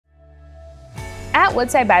At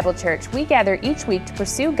Woodside Bible Church, we gather each week to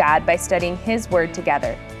pursue God by studying His Word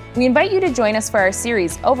together. We invite you to join us for our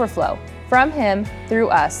series, Overflow, From Him, Through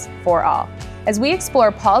Us, For All, as we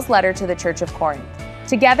explore Paul's letter to the Church of Corinth.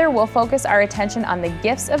 Together, we'll focus our attention on the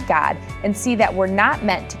gifts of God and see that we're not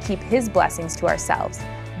meant to keep His blessings to ourselves,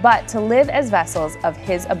 but to live as vessels of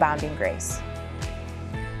His abounding grace.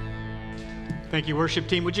 Thank you, worship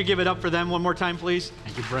team. Would you give it up for them one more time, please?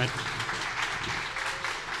 Thank you, Brent.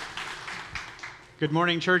 Good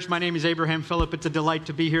morning, church. My name is Abraham Phillip. It's a delight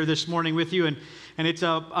to be here this morning with you, and it's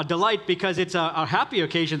a delight because it's a happy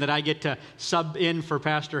occasion that I get to sub in for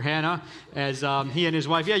Pastor Hannah as he and his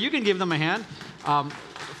wife. Yeah, you can give them a hand.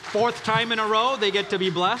 Fourth time in a row, they get to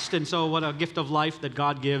be blessed, and so what a gift of life that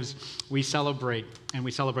God gives. We celebrate, and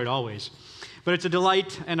we celebrate always. But it's a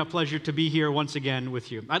delight and a pleasure to be here once again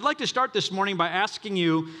with you. I'd like to start this morning by asking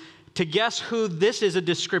you to guess who this is a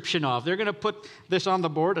description of. They're going to put this on the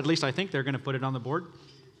board. At least I think they're going to put it on the board.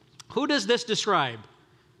 Who does this describe?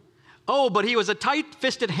 Oh, but he was a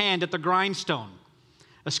tight-fisted hand at the grindstone,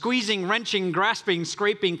 a squeezing, wrenching, grasping,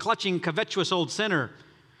 scraping, clutching, covetous old sinner,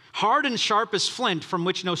 hard and sharp as flint from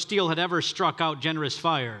which no steel had ever struck out generous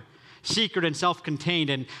fire, secret and self-contained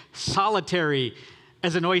and solitary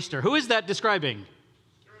as an oyster. Who is that describing?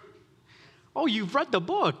 Oh, you've read the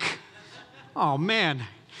book. Oh, man.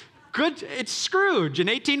 Good. It's Scrooge. In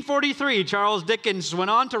 1843, Charles Dickens went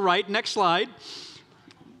on to write, next slide. I'm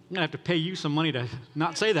going to have to pay you some money to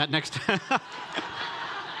not say that next time.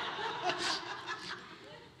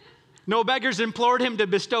 No beggars implored him to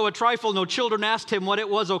bestow a trifle. No children asked him what it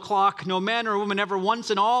was o'clock. No man or woman ever once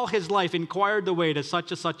in all his life inquired the way to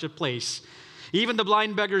such a place. Even the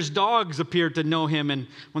blind beggar's dogs appeared to know him, and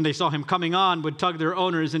when they saw him coming on, would tug their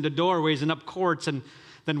owners into doorways and up courts, and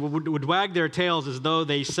then would wag their tails as though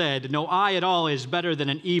they said, "No eye at all is better than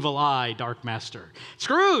an evil eye, dark master."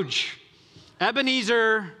 Scrooge!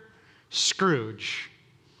 Ebenezer Scrooge.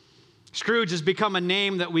 Scrooge has become a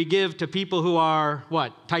name that we give to people who are,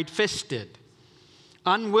 what? Tight-fisted,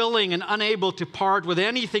 unwilling and unable to part with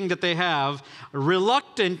anything that they have,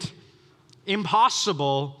 reluctant,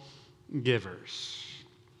 impossible givers.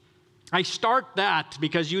 I start that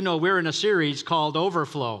because you know we're in a series called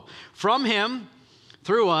Overflow. From Him,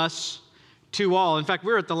 through us, to all. In fact,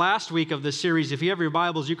 we're at the last week of this series. If you have your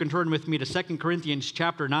Bibles, you can turn with me to 2 Corinthians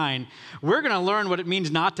chapter 9. We're going to learn what it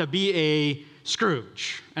means not to be a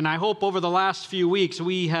Scrooge. And I hope over the last few weeks as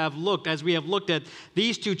we have looked at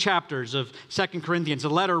these two chapters of 2 Corinthians, a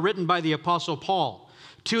letter written by the Apostle Paul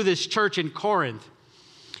to this church in Corinth,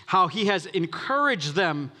 how he has encouraged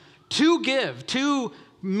them to give, to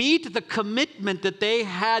meet the commitment that they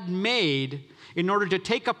had made in order to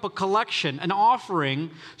take up a collection, an offering,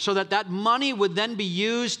 so that that money would then be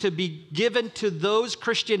used to be given to those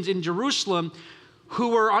Christians in Jerusalem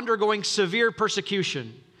who were undergoing severe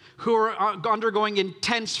persecution, who were undergoing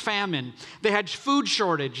intense famine. They had food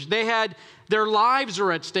shortage. Their lives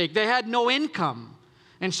were at stake. They had no income.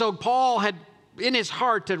 And so Paul had in his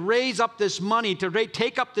heart to raise up this money, to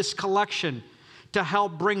take up this collection to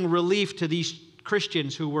help bring relief to these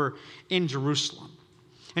Christians who were in Jerusalem.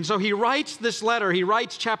 And so he writes this letter, he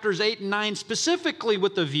writes chapters 8 and 9 specifically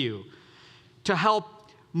with the view to help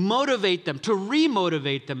motivate them, to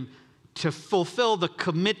remotivate them to fulfill the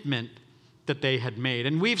commitment that they had made.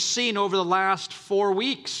 And we've seen over the last 4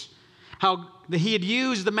 weeks how he had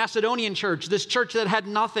used the Macedonian church, this church that had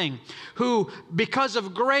nothing, who, because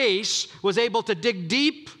of grace, was able to dig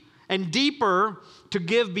deep and deeper to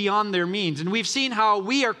give beyond their means. And we've seen how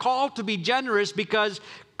we are called to be generous because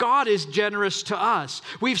God is generous to us.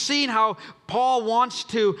 We've seen how Paul wants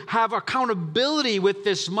to have accountability with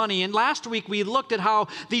this money. And last week we looked at how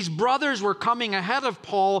these brothers were coming ahead of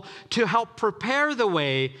Paul to help prepare the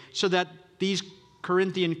way so that these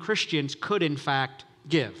Corinthian Christians could in fact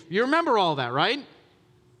give. You remember all that, right?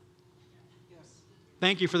 Yes.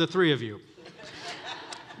 Thank you for the three of you.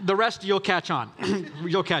 The rest you'll catch on.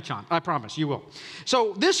 You'll catch on. I promise you will.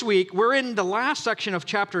 So this week, we're in the last section of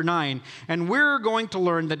chapter 9, and we're going to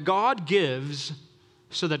learn that God gives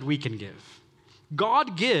so that we can give.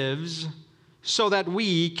 God gives so that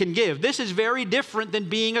we can give. This is very different than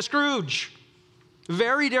being a Scrooge.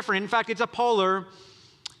 Very different. In fact, it's a polar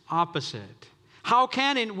opposite. How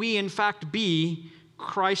can we, in fact, be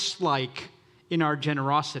Christ-like in our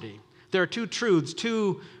generosity? There are two truths,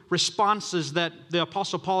 two responses that the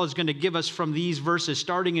Apostle Paul is going to give us from these verses,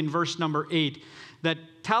 starting in verse number 8, that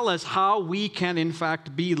tell us how we can, in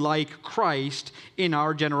fact, be like Christ in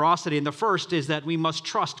our generosity. And the first is that we must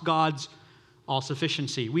trust God's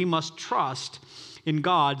all-sufficiency. We must trust in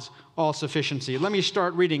God's all-sufficiency. Let me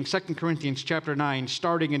start reading 2 Corinthians chapter 9,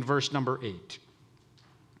 starting in verse number 8.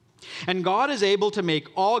 And God is able to make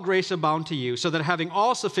all grace abound to you, so that having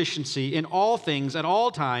all sufficiency in all things at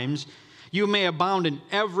all times, you may abound in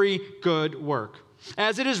every good work.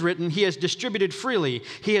 As it is written, he has distributed freely.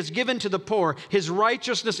 He has given to the poor. His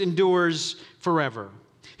righteousness endures forever.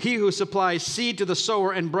 He who supplies seed to the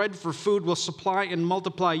sower and bread for food will supply and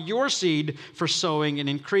multiply your seed for sowing and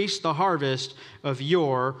increase the harvest of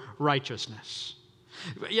your righteousness.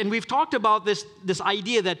 And we've talked about this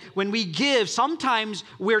idea that when we give, sometimes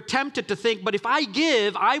we're tempted to think, but if I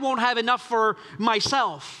give, I won't have enough for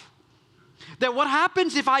myself. That what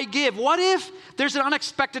happens if I give? What if there's an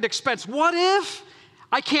unexpected expense? What if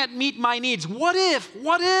I can't meet my needs? What if?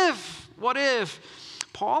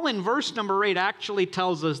 Paul in verse number 8 actually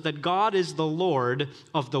tells us that God is the Lord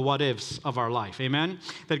of the what ifs of our life. Amen?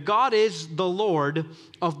 That God is the Lord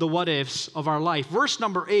of the what ifs of our life. Verse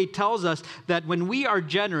number 8 tells us that when we are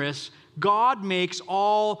generous, God makes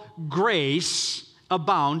all grace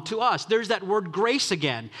abound to us. There's that word grace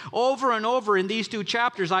again. Over and over in these 2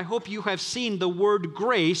 chapters, I hope you have seen the word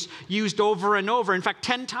grace used over and over. In fact,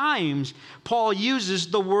 10 times Paul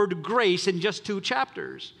uses the word grace in just 2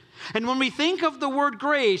 chapters. And when we think of the word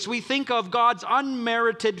grace, we think of God's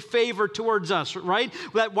unmerited favor towards us, right?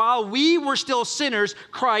 That while we were still sinners,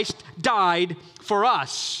 Christ died for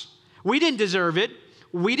us. We didn't deserve it.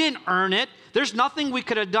 We didn't earn it. There's nothing we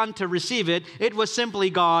could have done to receive it. It was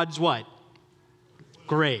simply God's what?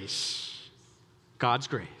 Grace. God's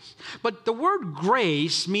grace. But the word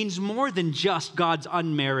grace means more than just God's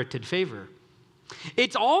unmerited favor.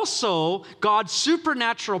 It's also God's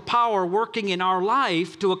supernatural power working in our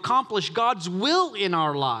life to accomplish God's will in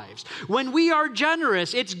our lives. When we are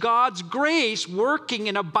generous, it's God's grace working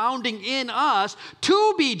and abounding in us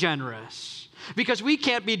to be generous. Because we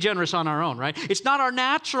can't be generous on our own, right? It's not our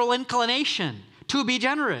natural inclination to be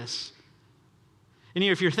generous. And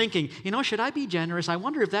if you're thinking, should I be generous? I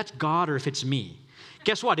wonder if that's God or if it's me.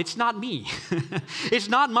 Guess what? It's not me. It's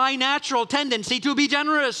not my natural tendency to be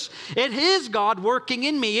generous. It is God working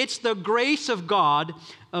in me. It's the grace of God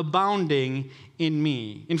abounding in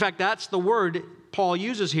me. In fact, that's the word Paul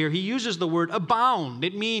uses here. He uses the word abound.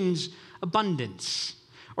 It means abundance,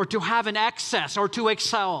 or to have an excess, or to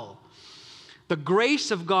excel. The grace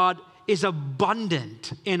of God is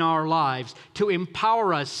abundant in our lives to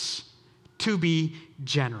empower us to be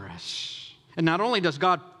generous. And not only does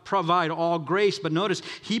God provide all grace, but notice,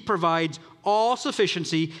 he provides all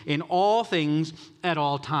sufficiency in all things at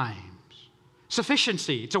all times.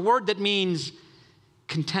 Sufficiency, it's a word that means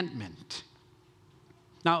contentment.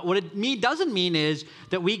 Now, what it doesn't mean is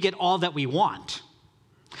that we get all that we want.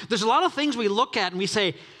 There's a lot of things we look at and we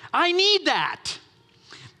say, I need that.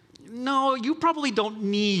 No, you probably don't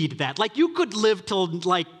need that. Like, you could live till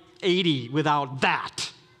 80 without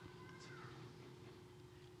that.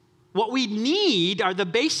 What we need are the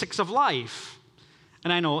basics of life.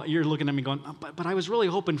 And I know you're looking at me going, but I was really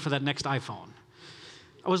hoping for that next iPhone.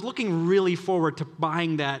 I was looking really forward to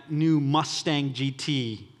buying that new Mustang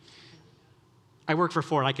GT. I work for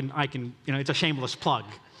Ford. I can, it's a shameless plug.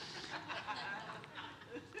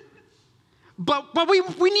 But we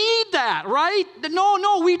need that, right?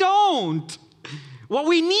 No, we don't. What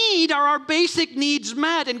we need are our basic needs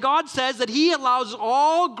met, and God says that he allows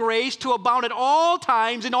all grace to abound at all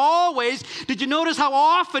times, in all ways. Did you notice how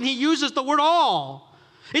often he uses the word all?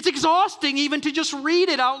 It's exhausting even to just read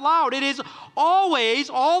it out loud. It is always,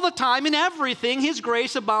 all the time, in everything, his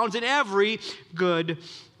grace abounds in every good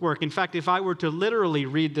work. In fact, if I were to literally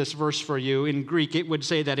read this verse for you in Greek, it would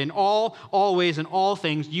say that in all, always, in all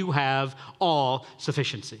things, you have all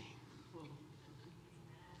sufficiency.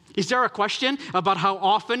 Is there a question about how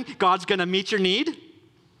often God's going to meet your need?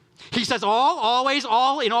 He says all, always,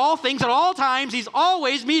 all, in all things, at all times, he's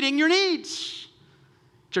always meeting your needs.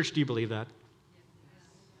 Church, do you believe that?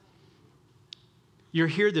 You're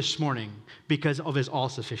here this morning because of his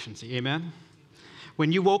all-sufficiency, amen?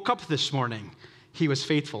 When you woke up this morning, he was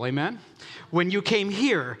faithful, amen? When you came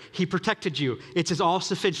here, he protected you. It's his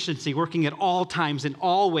all-sufficiency working at all times, in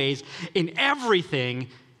all ways, in everything,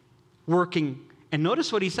 working. And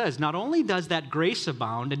notice what he says. Not only does that grace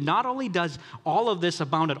abound, and not only does all of this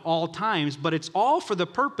abound at all times, but it's all for the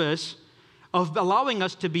purpose of allowing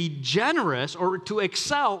us to be generous or to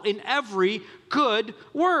excel in every good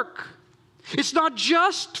work. It's not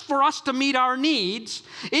just for us to meet our needs.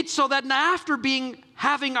 It's so that after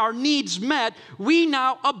having our needs met, we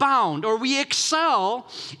now abound or we excel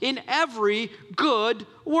in every good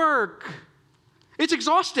work. It's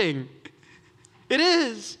exhausting. It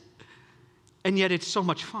is. And yet it's so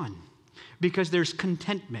much fun because there's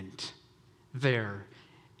contentment there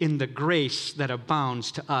in the grace that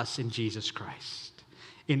abounds to us in Jesus Christ.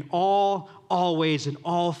 in all, always, in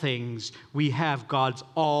all things, we have God's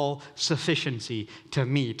all-sufficiency to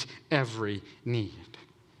meet every need.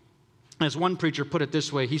 As one preacher put it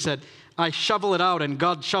this way, he said, I shovel it out and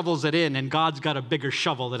God shovels it in, and God's got a bigger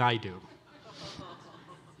shovel than I do.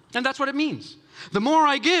 And that's what it means. The more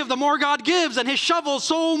I give, the more God gives, and his shovel's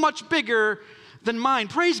so much bigger than mine.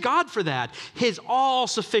 Praise God for that. His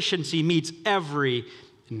all-sufficiency meets every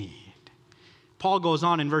need. Paul goes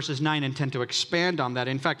on in verses 9 and 10 to expand on that.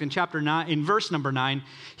 In fact, in verse number 9,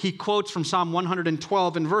 he quotes from Psalm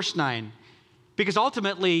 112 in verse 9. Because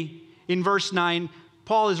ultimately, in verse 9,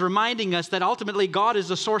 Paul is reminding us that ultimately God is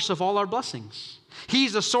the source of all our blessings.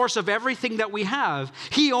 He's the source of everything that we have.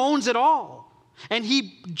 He owns it all. And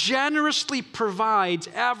he generously provides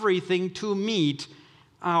everything to meet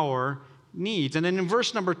our needs. And then in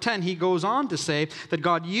verse number 10, he goes on to say that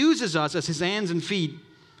God uses us as his hands and feet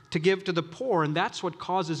to give to the poor, and that's what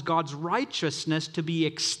causes God's righteousness to be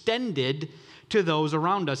extended to those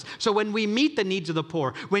around us. So when we meet the needs of the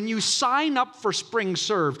poor, when you sign up for Spring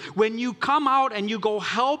Serve, when you come out and you go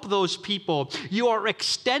help those people, you are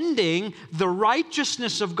extending the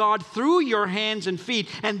righteousness of God through your hands and feet,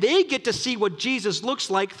 and they get to see what Jesus looks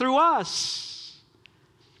like through us.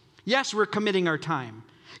 Yes, we're committing our time.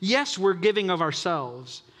 Yes, we're giving of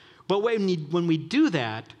ourselves. But when we do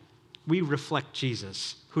that, we reflect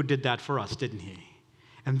Jesus, who did that for us, didn't he?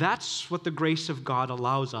 And that's what the grace of God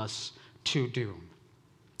allows us to do.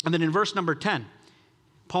 And then in verse number 10,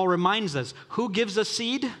 Paul reminds us, who gives us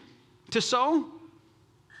seed to sow?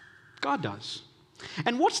 God does.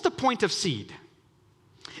 And what's the point of seed?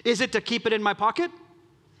 Is it to keep it in my pocket?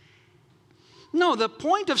 No, the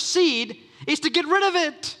point of seed is to get rid of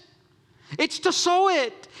it. It's to sow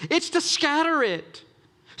it. It's to scatter it.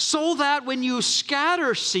 So that when you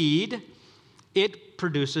scatter seed, it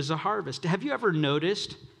produces a harvest. Have you ever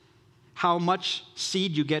noticed how much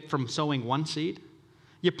seed you get from sowing one seed?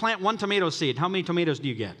 You plant one tomato seed. How many tomatoes do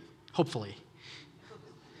you get? Hopefully.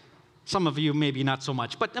 Some of you maybe not so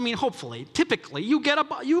much, but hopefully. Typically, you get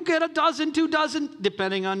a dozen, 2 dozen,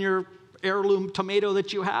 depending on your heirloom tomato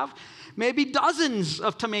that you have. Maybe dozens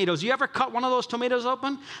of tomatoes. You ever cut one of those tomatoes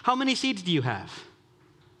open? How many seeds do you have?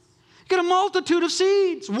 Get a multitude of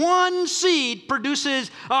seeds. One seed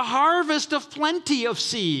produces a harvest of plenty of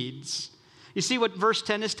seeds. You see what verse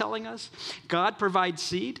 10 is telling us? God provides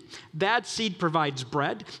seed. That seed provides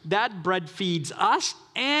bread. That bread feeds us,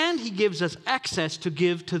 and he gives us excess to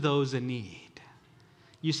give to those in need.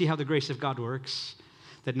 You see how the grace of God works?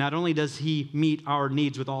 That not only does he meet our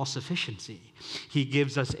needs with all sufficiency, he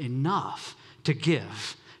gives us enough to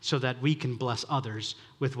give so that we can bless others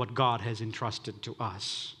with what God has entrusted to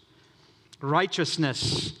us.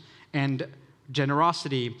 Righteousness and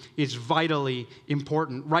generosity is vitally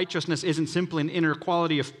important. Righteousness isn't simply an inner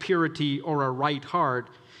quality of purity or a right heart.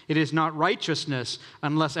 It is not righteousness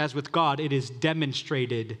unless, as with God, it is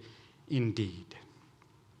demonstrated in deed.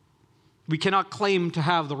 We cannot claim to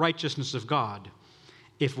have the righteousness of God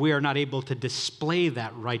if we are not able to display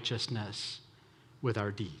that righteousness with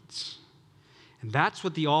our deeds. And that's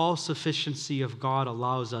what the all-sufficiency of God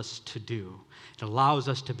allows us to do. It allows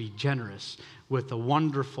us to be generous with the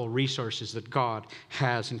wonderful resources that God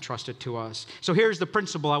has entrusted to us. So here's the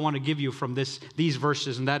principle I want to give you from these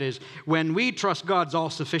verses, and that is, when we trust God's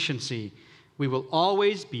all-sufficiency, we will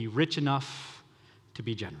always be rich enough to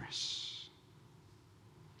be generous.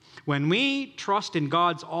 When we trust in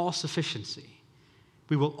God's all-sufficiency,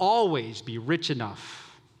 we will always be rich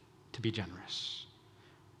enough to be generous.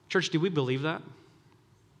 Church, do we believe that?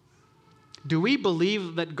 Do we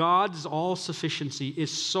believe that God's all-sufficiency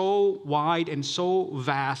is so wide and so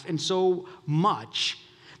vast and so much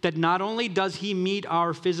that not only does he meet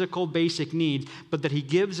our physical basic needs, but that he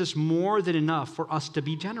gives us more than enough for us to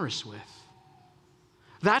be generous with?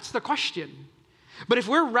 That's the question. But if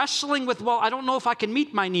we're wrestling with, I don't know if I can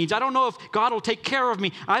meet my needs, I don't know if God will take care of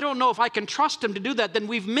me, I don't know if I can trust him to do that, then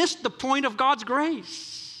we've missed the point of God's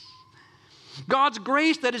grace. God's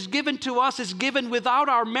grace that is given to us is given without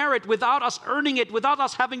our merit, without us earning it, without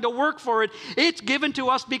us having to work for it. It's given to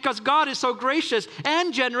us because God is so gracious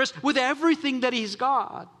and generous with everything that he's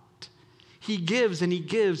got. He gives and he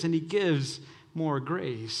gives and he gives more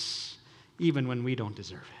grace, even when we don't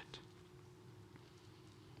deserve it.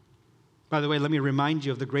 By the way, let me remind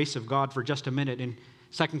you of the grace of God for just a minute. In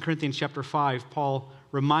 2 Corinthians chapter 5, Paul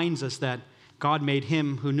reminds us that God made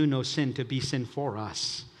him who knew no sin to be sin for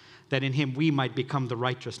us, that in him we might become the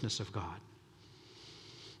righteousness of God.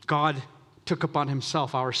 God took upon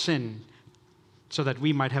himself our sin so that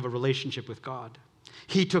we might have a relationship with God.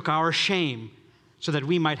 He took our shame so that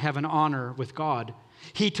we might have an honor with God.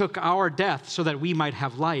 He took our death so that we might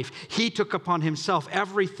have life. He took upon himself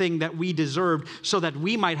everything that we deserved so that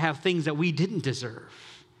we might have things that we didn't deserve.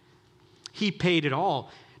 He paid it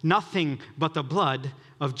all. Nothing but the blood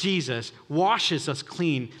of Jesus washes us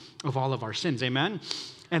clean of all of our sins. Amen?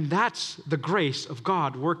 And that's the grace of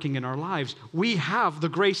God working in our lives. We have the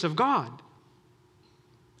grace of God.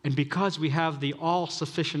 And because we have the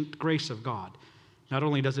all-sufficient grace of God, not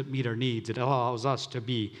only does it meet our needs, it allows us to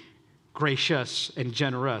be gracious and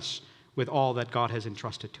generous with all that God has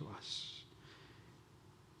entrusted to us.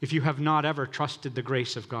 If you have not ever trusted the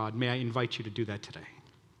grace of God, may I invite you to do that today.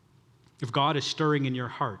 If God is stirring in your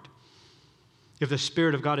heart, if the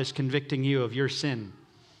Spirit of God is convicting you of your sin,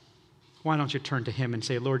 why don't you turn to him and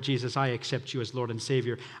say, Lord Jesus, I accept you as Lord and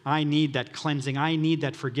Savior. I need that cleansing. I need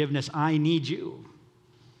that forgiveness. I need you.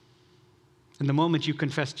 And the moment you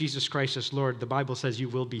confess Jesus Christ as Lord, the Bible says you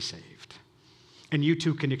will be saved. And you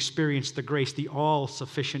too can experience the grace, the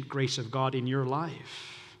all-sufficient grace of God in your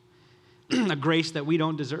life. A grace that we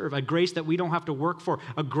don't deserve, a grace that we don't have to work for,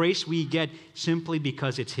 a grace we get simply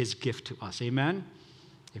because it's his gift to us. Amen?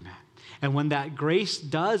 Amen. And when that grace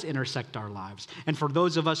does intersect our lives, and for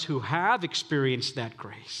those of us who have experienced that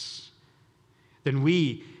grace, then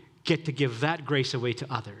we get to give that grace away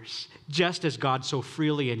to others, just as God so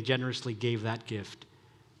freely and generously gave that gift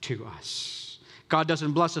to us. God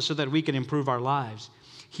doesn't bless us so that we can improve our lives.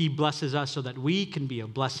 He blesses us so that we can be a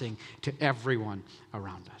blessing to everyone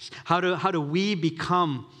around us. How do we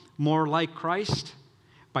become more like Christ?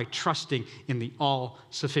 By trusting in the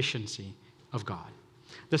all-sufficiency of God.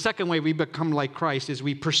 The second way we become like Christ is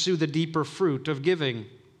we pursue the deeper fruit of giving.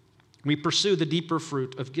 We pursue the deeper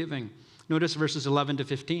fruit of giving. Notice verses 11 to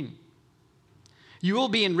 15. You will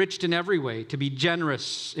be enriched in every way, to be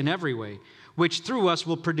generous in every way, which through us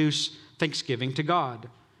will produce thanksgiving to God.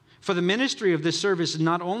 For the ministry of this service is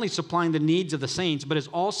not only supplying the needs of the saints, but is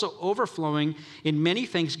also overflowing in many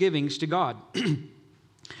thanksgivings to God.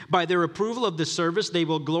 By their approval of this service, they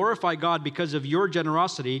will glorify God because of your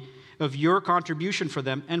generosity, of your contribution for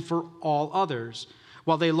them and for all others,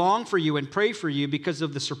 while they long for you and pray for you because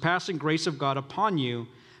of the surpassing grace of God upon you.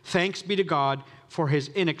 Thanks be to God for his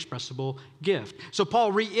inexpressible gift. So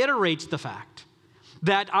Paul reiterates the fact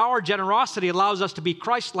that our generosity allows us to be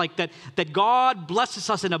Christ-like, that God blesses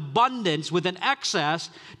us in abundance with an excess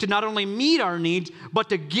to not only meet our needs, but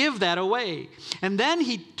to give that away. And then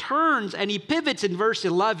he turns and he pivots in verse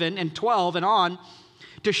 11 and 12 and on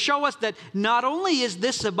to show us that not only is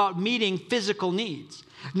this about meeting physical needs,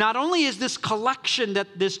 not only is this collection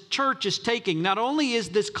that this church is taking, not only is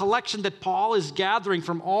this collection that Paul is gathering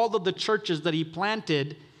from all of the churches that he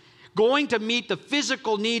planted going to meet the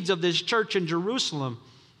physical needs of this church in Jerusalem,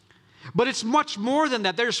 but it's much more than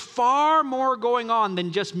that. There's far more going on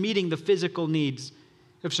than just meeting the physical needs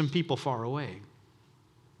of some people far away.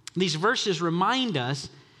 These verses remind us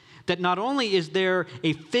that not only is there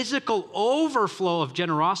a physical overflow of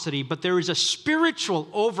generosity, but there is a spiritual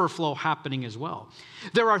overflow happening as well.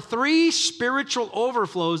 There are 3 spiritual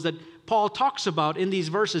overflows that Paul talks about in these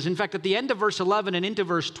verses. In fact, at the end of verse 11 and into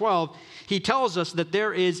verse 12, he tells us that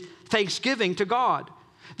there is thanksgiving to God.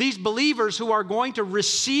 These believers who are going to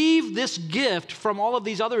receive this gift from all of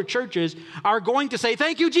these other churches are going to say,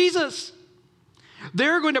 "Thank you, Jesus."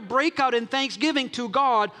 They're going to break out in thanksgiving to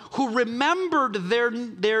God who remembered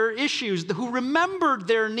their issues, who remembered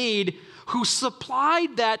their need, who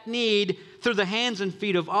supplied that need through the hands and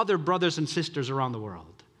feet of other brothers and sisters around the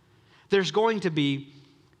world. There's going to be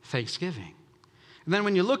thanksgiving. And then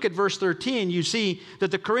when you look at verse 13, you see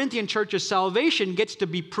that the Corinthian church's salvation gets to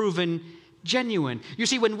be proven genuine. You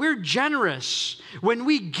see, when we're generous, when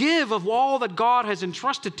we give of all that God has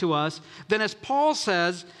entrusted to us, then as Paul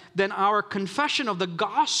says, then our confession of the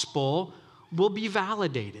gospel will be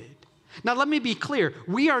validated. Now, let me be clear.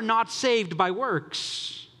 We are not saved by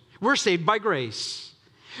works. We're saved by grace.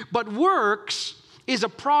 But works is a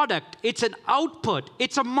product. It's an output.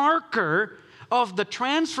 It's a marker of the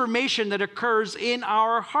transformation that occurs in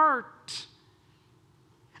our heart.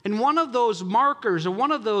 And one of those markers or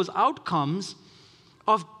one of those outcomes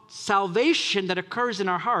of salvation that occurs in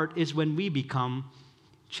our heart is when we become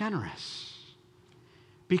generous.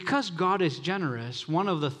 Because God is generous, one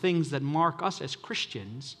of the things that mark us as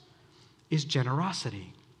Christians is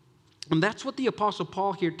generosity. And that's what the Apostle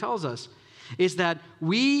Paul here tells us, is that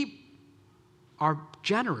we are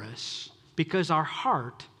generous because our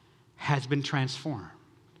heart has been transformed.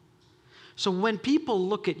 So when people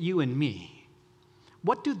look at you and me,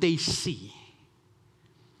 what do they see?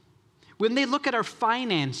 When they look at our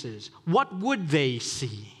finances, what would they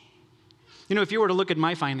see? You know, if you were to look at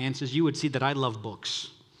my finances, you would see that I love books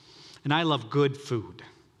and I love good food.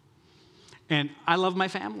 And I love my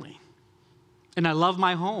family. And I love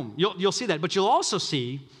my home. You'll see that. But you'll also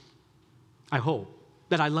see, I hope,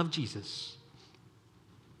 that I love Jesus.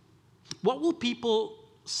 What will people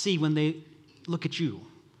see when they look at you?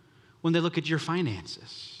 When they look at your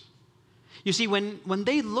finances? You see, when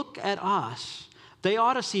they look at us, they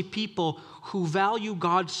ought to see people who value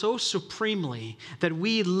God so supremely that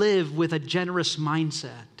we live with a generous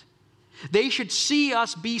mindset. They should see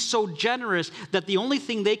us be so generous that the only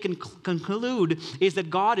thing they can conclude is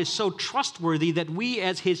that God is so trustworthy that we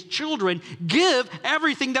as his children give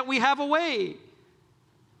everything that we have away.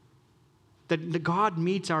 That God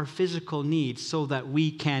meets our physical needs so that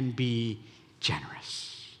we can be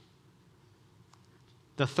generous.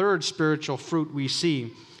 The third spiritual fruit we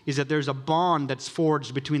see is that there's a bond that's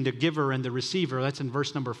forged between the giver and the receiver. That's in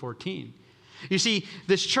verse number 14. You see,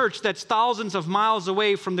 this church that's thousands of miles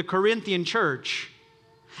away from the Corinthian church,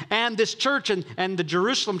 and this church and the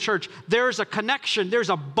Jerusalem church, there's a connection,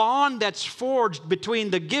 there's a bond that's forged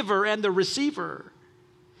between the giver and the receiver.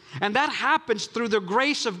 And that happens through the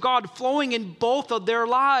grace of God flowing in both of their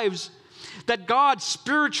lives, that God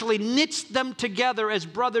spiritually knits them together as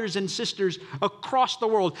brothers and sisters across the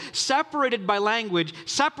world, separated by language,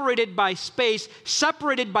 separated by space,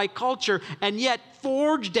 separated by culture, and yet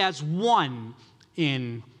forged as one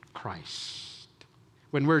in Christ.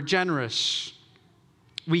 When we're generous,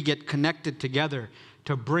 we get connected together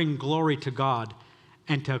to bring glory to God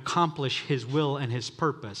and to accomplish his will and his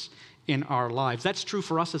purpose in our lives. That's true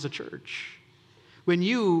for us as a church. When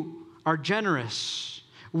you are generous,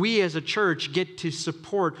 we as a church get to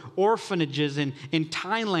support orphanages in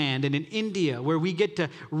Thailand and in India, where we get to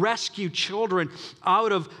rescue children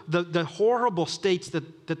out of the horrible states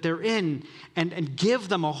that they're in and give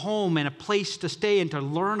them a home and a place to stay and to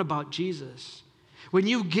learn about Jesus. When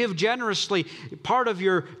you give generously, part of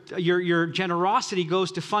your generosity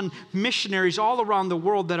goes to fund missionaries all around the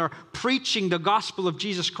world that are preaching the gospel of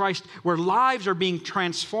Jesus Christ, where lives are being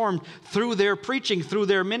transformed through their preaching, through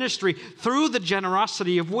their ministry, through the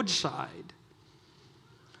generosity of Woodside.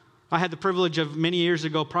 I had the privilege of many years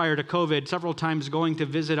ago, prior to COVID, several times going to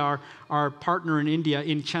visit our partner in India,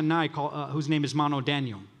 in Chennai, whose name is Mano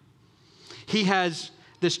Daniel. He has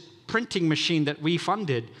this printing machine that we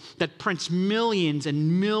funded that prints millions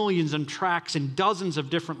and millions of tracts in dozens of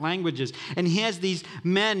different languages. And he has these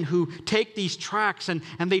men who take these tracts and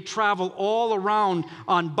they travel all around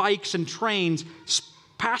on bikes and trains,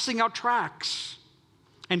 passing out tracts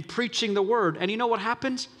and preaching the word. And you know what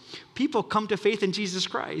happens? People come to faith in Jesus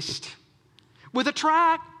Christ with a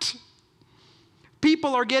tract.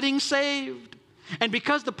 People are getting saved. And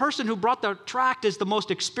because the person who brought the tract is the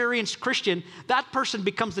most experienced Christian, that person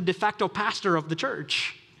becomes the de facto pastor of the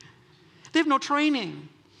church. They have no training.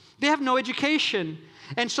 They have no education.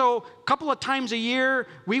 And so a couple of times a year,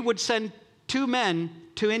 we would send 2 men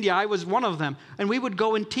to India. I was one of them. And we would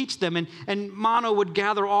go and teach them. And Mano would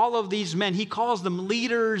gather all of these men. He calls them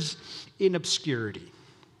leaders in obscurity.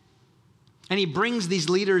 And he brings these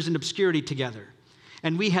leaders in obscurity together.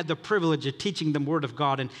 And we had the privilege of teaching them Word of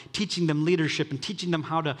God and teaching them leadership and teaching them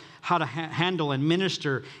how to handle and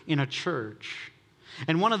minister in a church.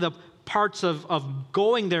 And one of the parts of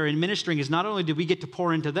going there and ministering is not only do we get to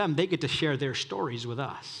pour into them, they get to share their stories with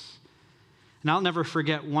us. And I'll never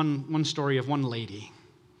forget one story of one lady.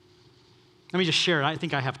 Let me just share it. I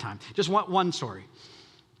think I have time. Just one story.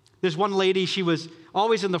 There's one lady, she was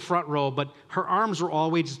always in the front row, but her arms were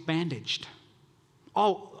always bandaged.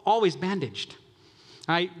 Always bandaged.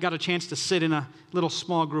 I got a chance to sit in a little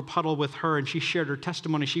small group huddle with her, and she shared her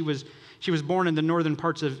testimony. She was born in the northern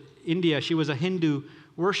parts of India. She was a Hindu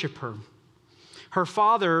worshiper. Her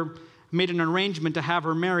father made an arrangement to have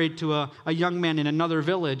her married to a young man in another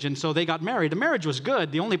village, and so they got married. The marriage was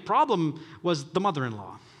good. The only problem was the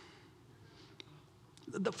mother-in-law.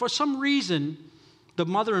 For some reason, the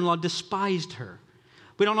mother-in-law despised her.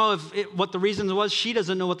 We don't know what the reasons was. She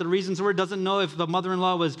doesn't know what the reasons were. Doesn't know if the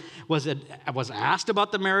mother-in-law was asked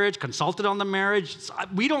about the marriage, consulted on the marriage.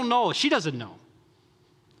 We don't know. She doesn't know.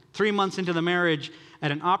 3 months into the marriage,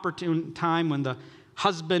 at an opportune time when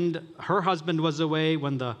her husband was away,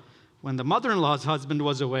 when the mother-in-law's husband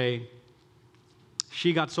was away,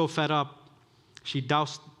 she got so fed up, she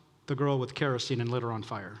doused the girl with kerosene and lit her on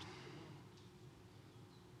fire.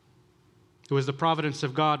 It was the providence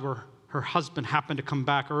of God where her husband happened to come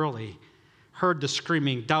back early, heard the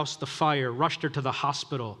screaming, doused the fire, rushed her to the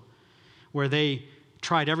hospital, where they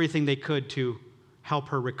tried everything they could to help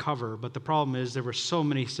her recover. But the problem is there were so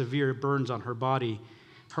many severe burns on her body.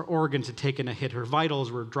 Her organs had taken a hit. Her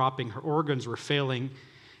vitals were dropping. Her organs were failing.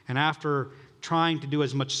 And after trying to do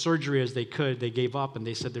as much surgery as they could, they gave up and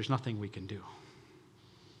they said, "There's nothing we can do."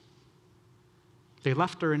 They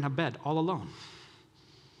left her in a bed all alone.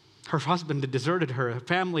 Her husband had deserted her. Her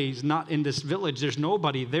family's not in this village. There's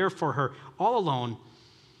nobody there for her, all alone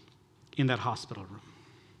in that hospital room.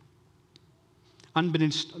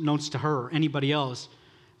 Unbeknownst to her or anybody else,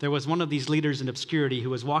 there was one of these leaders in obscurity who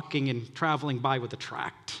was walking and traveling by with a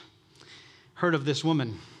tract. Heard of this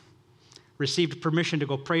woman, received permission to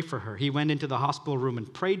go pray for her. He went into the hospital room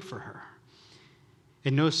and prayed for her.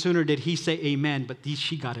 And no sooner did he say amen, but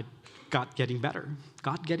she got getting better.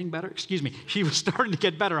 She was starting to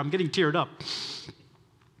get better. I'm getting teared up.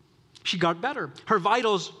 She got better. Her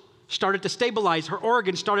vitals started to stabilize. Her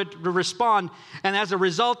organs started to respond. And as a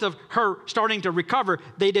result of her starting to recover,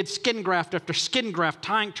 they did skin graft after skin graft,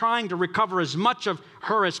 trying to recover as much of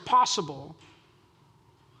her as possible.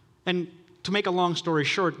 And to make a long story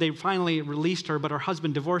short, they finally released her, but her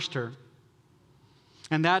husband divorced her.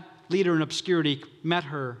 And that leader in obscurity met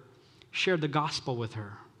her, shared the gospel with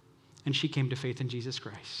her, and she came to faith in Jesus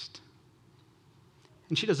Christ.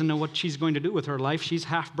 And she doesn't know what she's going to do with her life. She's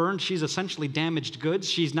half burned. She's essentially damaged goods.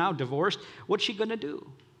 She's now divorced. What's she going to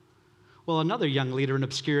do? Well, another young leader in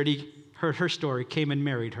obscurity heard her story, came and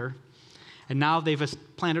married her. And now they've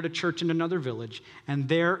planted a church in another village, and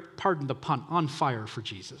they're, pardon the pun, on fire for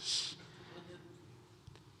Jesus.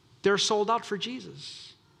 They're sold out for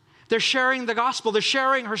Jesus. They're sharing the gospel. They're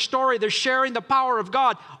sharing her story. They're sharing the power of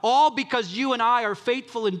God, all because you and I are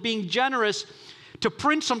faithful in being generous to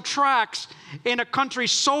print some tracts in a country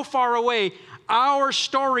so far away. Our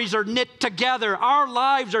stories are knit together. Our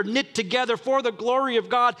lives are knit together for the glory of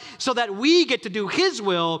God so that we get to do His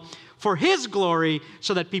will for His glory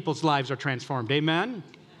so that people's lives are transformed. Amen?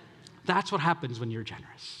 That's what happens when you're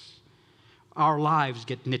generous. Our lives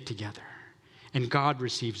get knit together. And God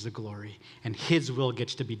receives the glory, and His will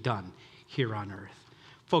gets to be done here on earth.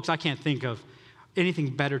 Folks, I can't think of anything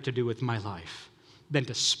better to do with my life than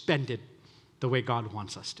to spend it the way God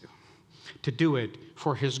wants us to do it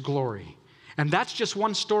for His glory. And that's just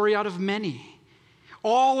one story out of many.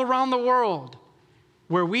 All around the world,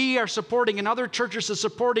 where we are supporting and other churches are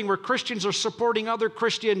supporting, where Christians are supporting other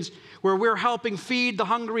Christians, where we're helping feed the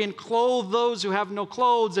hungry and clothe those who have no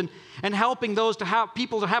clothes, and helping those to have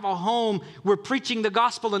people to have a home. We're preaching the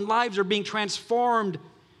gospel and lives are being transformed,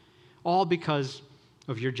 all because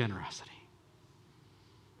of your generosity.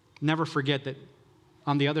 Never forget that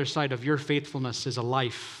on the other side of your faithfulness is a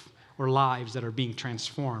life or lives that are being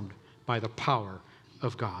transformed by the power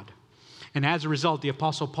of God. And as a result, the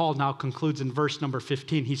Apostle Paul now concludes in verse number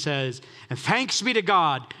 15. He says, "And thanks be to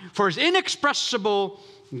God for His inexpressible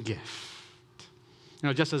gift." You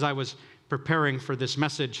know, just as I was preparing for this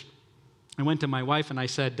message, I went to my wife and I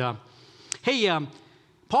said, hey,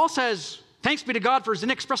 Paul says, thanks be to God for His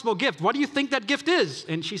inexpressible gift. What do you think that gift is?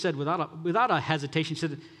 And she said, without a hesitation, she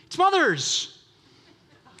said, it's mothers.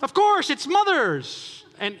 Of course, it's mothers.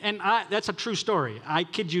 And that's a true story. I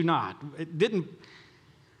kid you not. It didn't.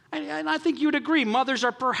 And I think you'd agree, mothers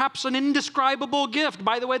are perhaps an indescribable gift.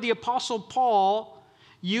 By the way, the Apostle Paul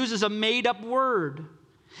uses a made-up word.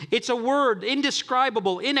 It's a word,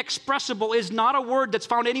 indescribable, inexpressible, is not a word that's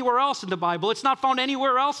found anywhere else in the Bible. It's not found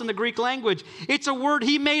anywhere else in the Greek language. It's a word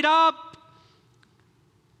he made up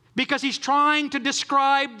because he's trying to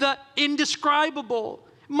describe the indescribable.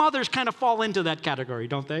 Mothers kind of fall into that category,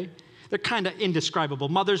 don't they? They're kind of indescribable.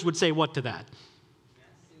 Mothers would say what to that?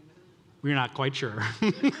 We're not quite sure.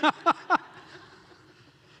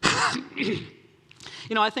 You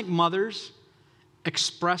know, I think mothers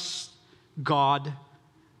express God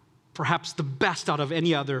perhaps the best out of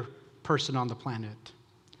any other person on the planet.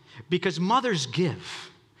 Because mothers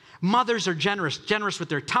give. Mothers are generous with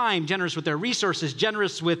their time, generous with their resources,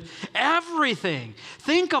 generous with everything.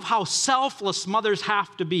 Think of how selfless mothers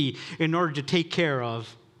have to be in order to take care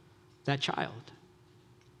of that child.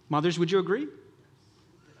 Mothers, would you agree?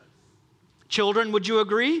 Children, would you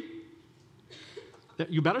agree?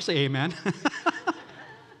 You better say amen.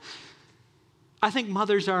 I think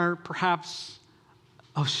mothers are perhaps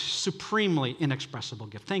a supremely inexpressible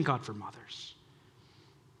gift. Thank God for mothers.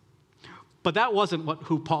 But that wasn't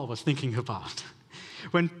who Paul was thinking about.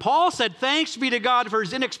 When Paul said, thanks be to God for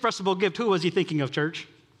His inexpressible gift, who was he thinking of, church?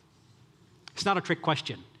 It's not a trick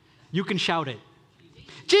question. You can shout it.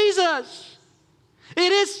 Jesus!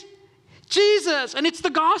 It is Jesus, and it's the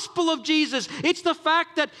gospel of Jesus. It's the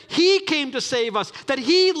fact that He came to save us, that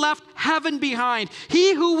He left heaven behind.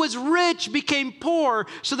 He who was rich became poor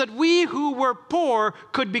so that we who were poor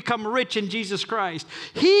could become rich in Jesus Christ.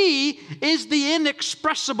 He is the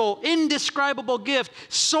inexpressible, indescribable gift,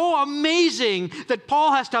 so amazing that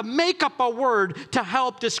Paul has to make up a word to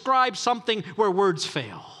help describe something where words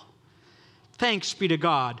fail. Thanks be to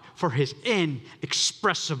God for His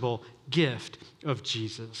inexpressible gift of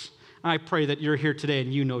Jesus. I pray that you're here today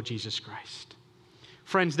and you know Jesus Christ.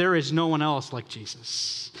 Friends, there is no one else like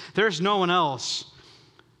Jesus. There's no one else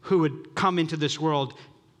who would come into this world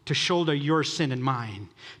to shoulder your sin and mine,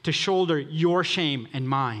 to shoulder your shame and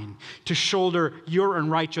mine, to shoulder your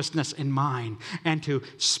unrighteousness and mine, and to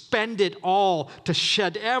spend it all to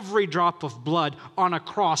shed every drop of blood on a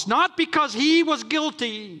cross, not because he was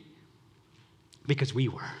guilty, because we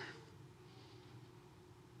were.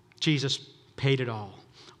 Jesus paid it all.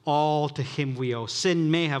 All to him we owe. Sin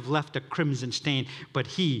may have left a crimson stain, but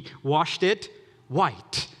he washed it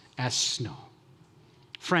white as snow.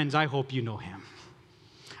 Friends, I hope you know him.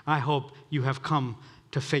 I hope you have come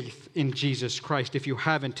to faith in Jesus Christ. If you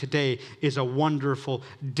haven't, today is a wonderful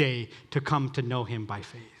day to come to know him by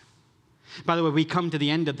faith. By the way, we come to the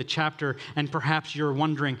end of the chapter, and perhaps you're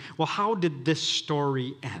wondering, well, how did this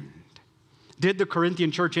story end? Did the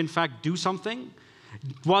Corinthian church, in fact, do something?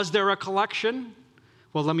 Was there a collection?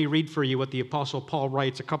 Well, let me read for you what the Apostle Paul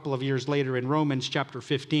writes a couple of years later in Romans chapter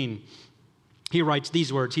 15. He writes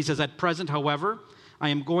these words. He says, "At present, however, I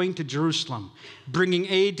am going to Jerusalem, bringing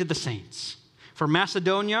aid to the saints. For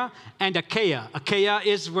Macedonia and Achaia," Achaia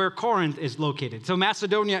is where Corinth is located. So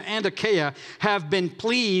Macedonia and Achaia have been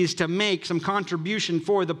pleased to make some contribution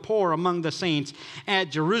for the poor among the saints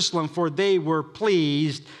at Jerusalem, for they were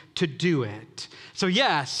pleased to do it. So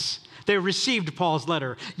yes, they received Paul's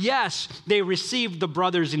letter. Yes, they received the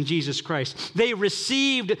brothers in Jesus Christ. They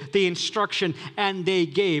received the instruction, and they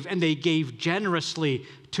gave generously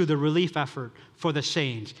to the relief effort for the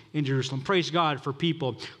saints in Jerusalem. Praise God for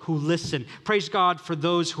people who listen. Praise God for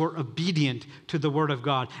those who are obedient to the word of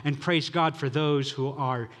God. And praise God for those who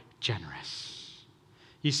are generous.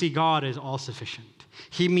 You see, God is all sufficient.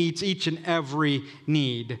 He meets each and every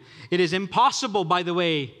need. It is impossible, by the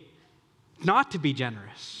way, not to be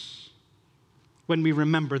generous when we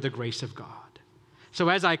remember the grace of God. So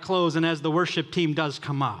as I close and as the worship team does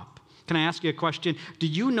come up, can I ask you a question? Do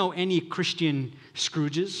you know any Christian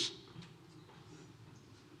Scrooges?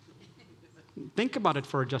 Think about it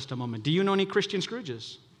for just a moment. Do you know any Christian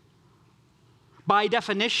Scrooges? By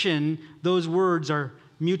definition, those words are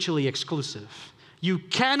mutually exclusive. You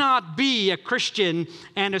cannot be a Christian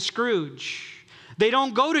and a Scrooge. They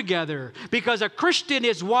don't go together, because a Christian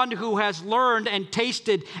is one who has learned and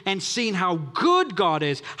tasted and seen how good God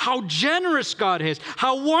is, how generous God is,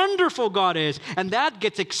 how wonderful God is, and that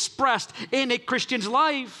gets expressed in a Christian's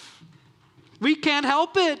life. We can't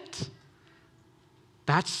help it.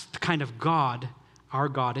 That's the kind of God our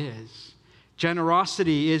God is.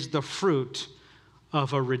 Generosity is the fruit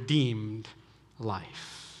of a redeemed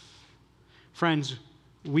life. Friends,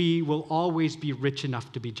 we will always be rich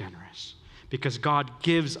enough to be generous, because God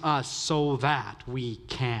gives us so that we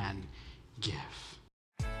can give.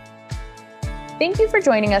 Thank you for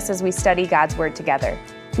joining us as we study God's Word together.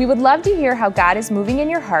 We would love to hear how God is moving in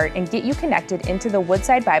your heart and get you connected into the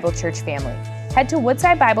Woodside Bible Church family. Head to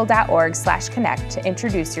woodsidebible.org/connect to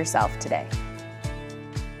introduce yourself today.